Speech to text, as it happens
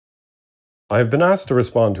I have been asked to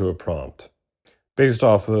respond to a prompt based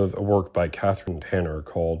off of a work by Kathryn Tanner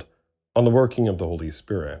called On the Working of the Holy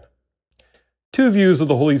Spirit. Two views of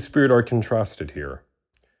the Holy Spirit are contrasted here.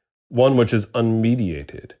 One which is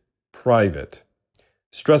unmediated, private,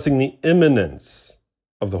 stressing the immanence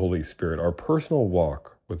of the Holy Spirit, our personal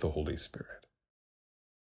walk with the Holy Spirit.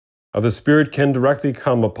 How the Spirit can directly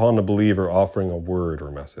come upon a believer offering a word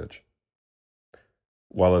or message,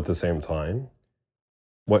 while at the same time,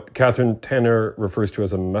 what Kathryn Tanner refers to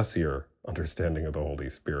as a messier understanding of the Holy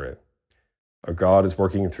Spirit. God is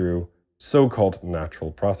working through so-called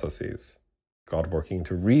natural processes, God working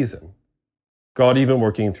through reason, God even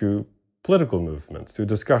working through political movements, through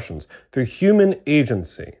discussions, through human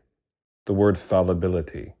agency. The word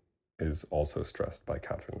fallibility is also stressed by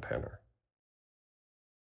Kathryn Tanner.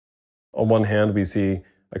 On one hand, we see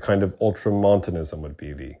a kind of ultramontanism would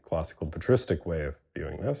be the classical patristic way of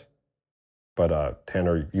viewing this. But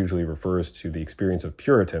Tanner usually refers to the experience of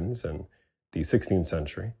Puritans in the 16th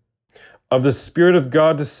century, of the Spirit of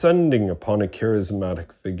God descending upon a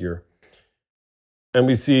charismatic figure. And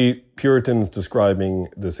we see Puritans describing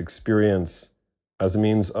this experience as a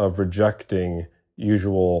means of rejecting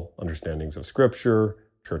usual understandings of Scripture,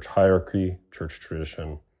 church hierarchy, church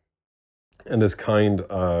tradition, and this kind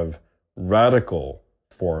of radical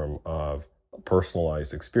form of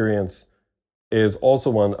personalized experience is also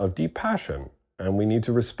one of deep passion, and we need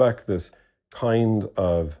to respect this kind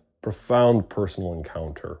of profound personal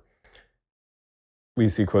encounter. We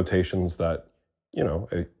see quotations that,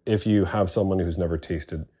 if you have someone who's never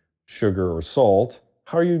tasted sugar or salt,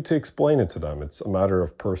 how are you to explain it to them? It's a matter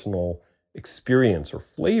of personal experience or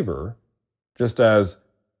flavor, just as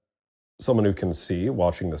someone who can see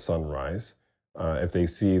watching the sun rise, if they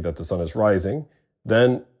see that the sun is rising,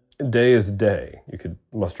 then day is day. You could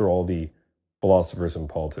muster all the philosophers and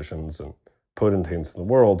politicians and potentates in the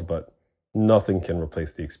world, but nothing can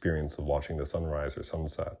replace the experience of watching the sunrise or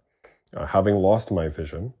sunset. Having lost my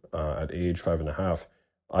vision at age 5.5,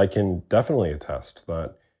 I can definitely attest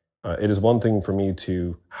that it is one thing for me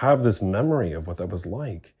to have this memory of what that was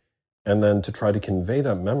like, and then to try to convey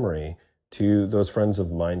that memory to those friends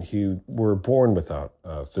of mine who were born without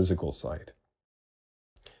physical sight.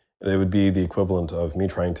 It would be the equivalent of me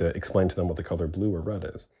trying to explain to them what the color blue or red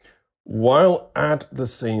is. While at the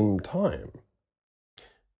same time,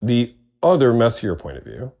 the other messier point of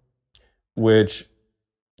view, which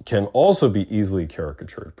can also be easily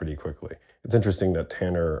caricatured pretty quickly. It's interesting that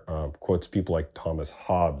Tanner quotes people like Thomas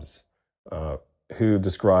Hobbes, who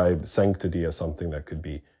describe sanctity as something that could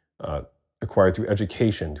be acquired through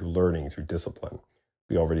education, through learning, through discipline.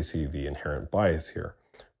 We already see the inherent bias here.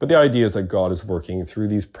 But the idea is that God is working through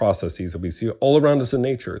these processes that we see all around us in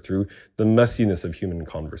nature, through the messiness of human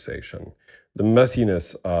conversation, the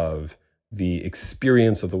messiness of the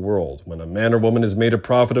experience of the world. When a man or woman is made a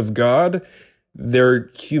prophet of God, their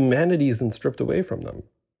humanity isn't stripped away from them.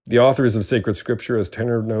 The authors of sacred scripture, as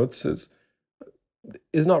Tanner notes, is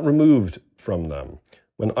not removed from them.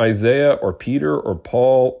 When Isaiah or Peter or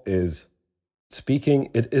Paul is speaking,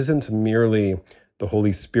 it isn't merely the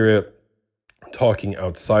Holy Spirit talking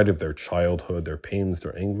outside of their childhood, their pains,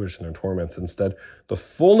 their anguish, and their torments. Instead, the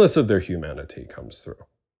fullness of their humanity comes through.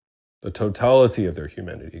 The totality of their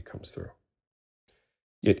humanity comes through.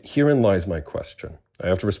 Yet herein lies my question. I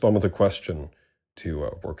have to respond with a question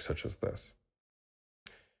to work such as this.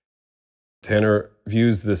 Tanner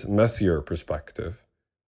views this messier perspective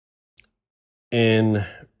in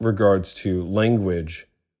regards to language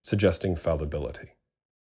suggesting fallibility.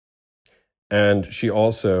 And she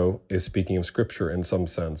also is speaking of Scripture in some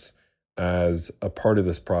sense as a part of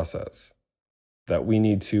this process, that we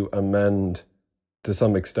need to amend to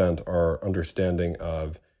some extent our understanding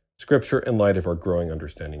of Scripture in light of our growing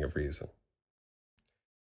understanding of reason.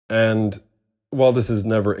 And while this is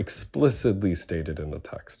never explicitly stated in the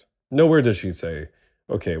text, nowhere does she say,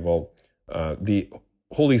 okay, well, the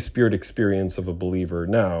Holy Spirit experience of a believer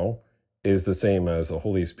now is the same as a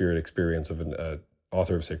Holy Spirit experience of an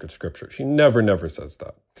author of sacred scripture. She never says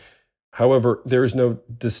that. However, there is no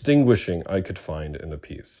distinguishing I could find in the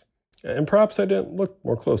piece. And perhaps I didn't look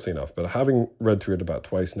more closely enough, but having read through it about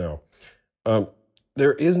twice now,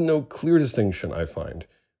 there is no clear distinction, I find,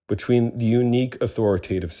 between the unique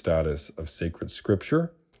authoritative status of sacred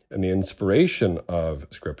scripture and the inspiration of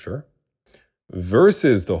scripture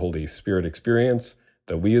versus the Holy Spirit experience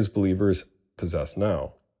that we as believers possess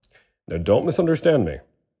now. Now, don't misunderstand me.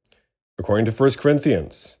 According to 1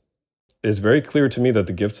 Corinthians, it is very clear to me that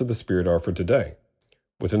the gifts of the Spirit are for today.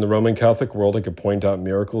 Within the Roman Catholic world, I could point out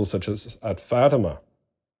miracles such as at Fatima,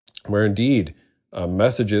 where indeed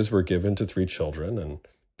messages were given to 3 children, and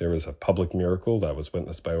there was a public miracle that was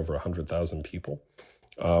witnessed by over 100,000 people.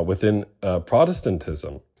 Within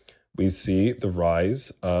Protestantism, we see the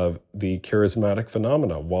rise of the charismatic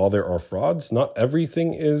phenomena. While there are frauds, not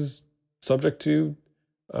everything is subject to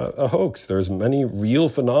a hoax. There's many real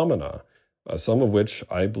phenomena, some of which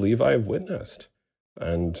I believe I have witnessed.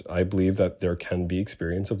 And I believe that there can be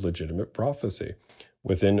experience of legitimate prophecy.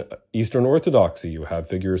 Within Eastern Orthodoxy, you have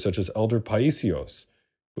figures such as Elder Paisios,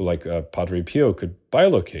 who, like Padre Pio, could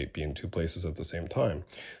bilocate, be in two places at the same time.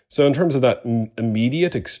 So in terms of that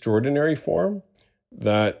immediate, extraordinary form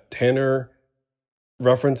that Tanner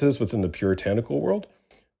references within the puritanical world,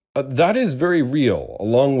 that is very real,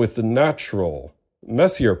 along with the natural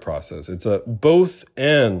Messier process. It's a both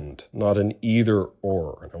and, not an either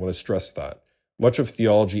or. And I want to stress that. Much of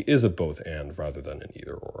theology is a both and rather than an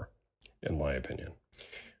either or, in my opinion.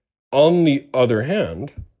 On the other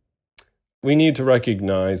hand, we need to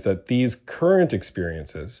recognize that these current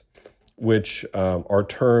experiences, which are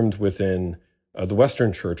termed within the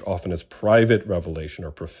Western Church often as private revelation or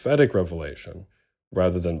prophetic revelation,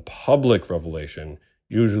 rather than public revelation,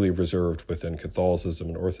 usually reserved within Catholicism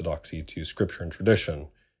and Orthodoxy to Scripture and tradition,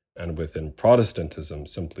 and within Protestantism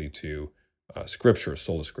simply to Scripture,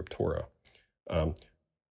 sola scriptura.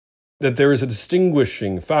 That there is a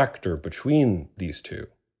distinguishing factor between these two,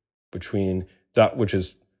 between that which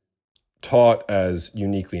is taught as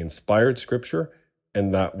uniquely inspired Scripture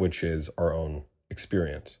and that which is our own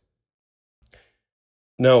experience.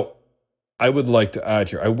 Now, I would like to add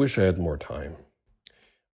here, I wish I had more time.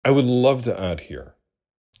 I would love to add here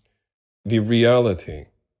the reality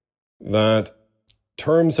that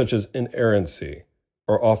terms such as inerrancy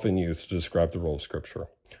are often used to describe the role of Scripture.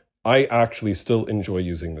 I actually still enjoy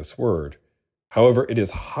using this word. However, it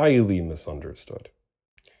is highly misunderstood.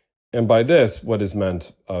 And by this, what is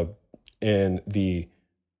meant in the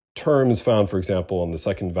terms found, for example, in the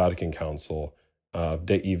Second Vatican Council,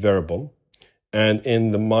 Dei Verbum, and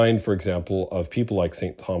in the mind, for example, of people like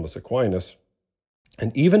St. Thomas Aquinas,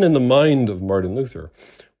 and even in the mind of Martin Luther,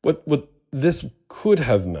 what this could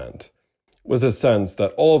have meant was a sense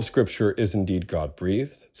that all of Scripture is indeed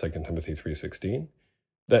God-breathed, 2 Timothy 3:16,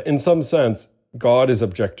 that in some sense, God is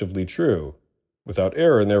objectively true, without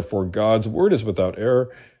error, and therefore God's word is without error.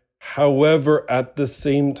 However, at the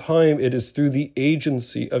same time, it is through the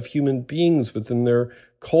agency of human beings within their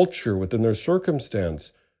culture, within their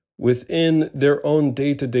circumstance, within their own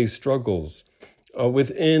day-to-day struggles,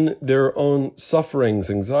 within their own sufferings,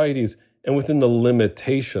 anxieties, and within the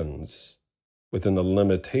limitations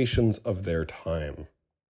of their time.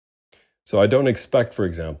 So I don't expect, for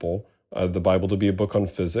example, the Bible to be a book on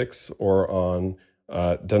physics or on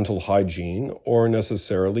dental hygiene, or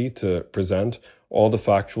necessarily to present all the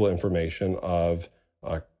factual information of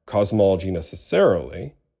cosmology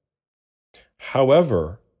necessarily.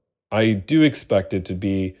 However, I do expect it to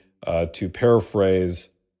be, to paraphrase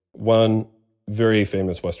one very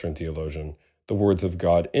famous Western theologian, the words of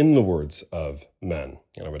God in the words of men.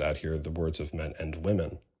 And I would add here the words of men and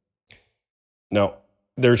women. Now,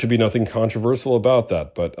 there should be nothing controversial about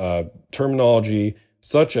that, but terminology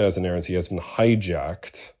such as inerrancy has been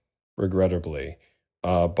hijacked, regrettably,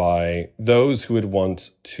 by those who would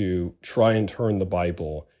want to try and turn the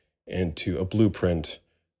Bible into a blueprint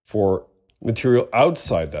for material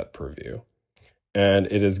outside that purview. And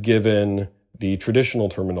it has given the traditional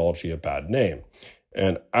terminology a bad name.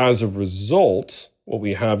 And as a result, what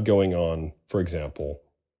we have going on, for example,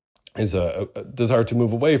 is a desire to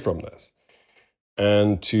move away from this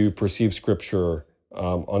and to perceive Scripture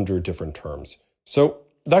under different terms. So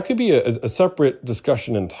that could be a separate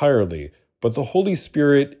discussion entirely, but the Holy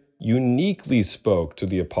Spirit uniquely spoke to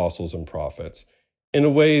the apostles and prophets in a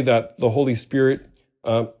way that the Holy Spirit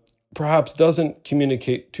perhaps doesn't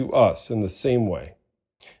communicate to us in the same way.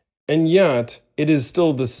 And yet, it is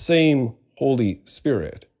still the same Holy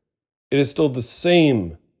Spirit. It is still the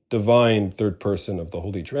same divine third person of the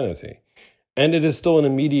Holy Trinity. And it is still an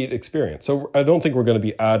immediate experience. So I don't think we're going to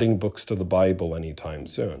be adding books to the Bible anytime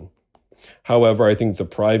soon. However, I think the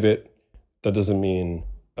private, that doesn't mean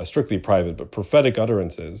strictly private, but prophetic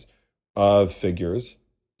utterances of figures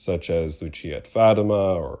such as Lucia at Fatima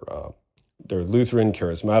or their Lutheran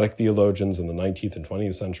charismatic theologians in the 19th and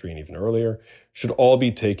 20th century and even earlier should all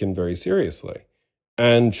be taken very seriously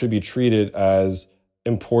and should be treated as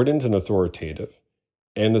important and authoritative.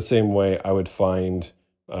 In the same way, I would find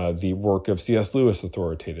the work of C.S. Lewis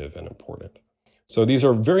authoritative and important. So these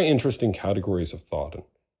are very interesting categories of thought and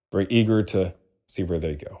very eager to see where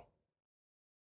they go.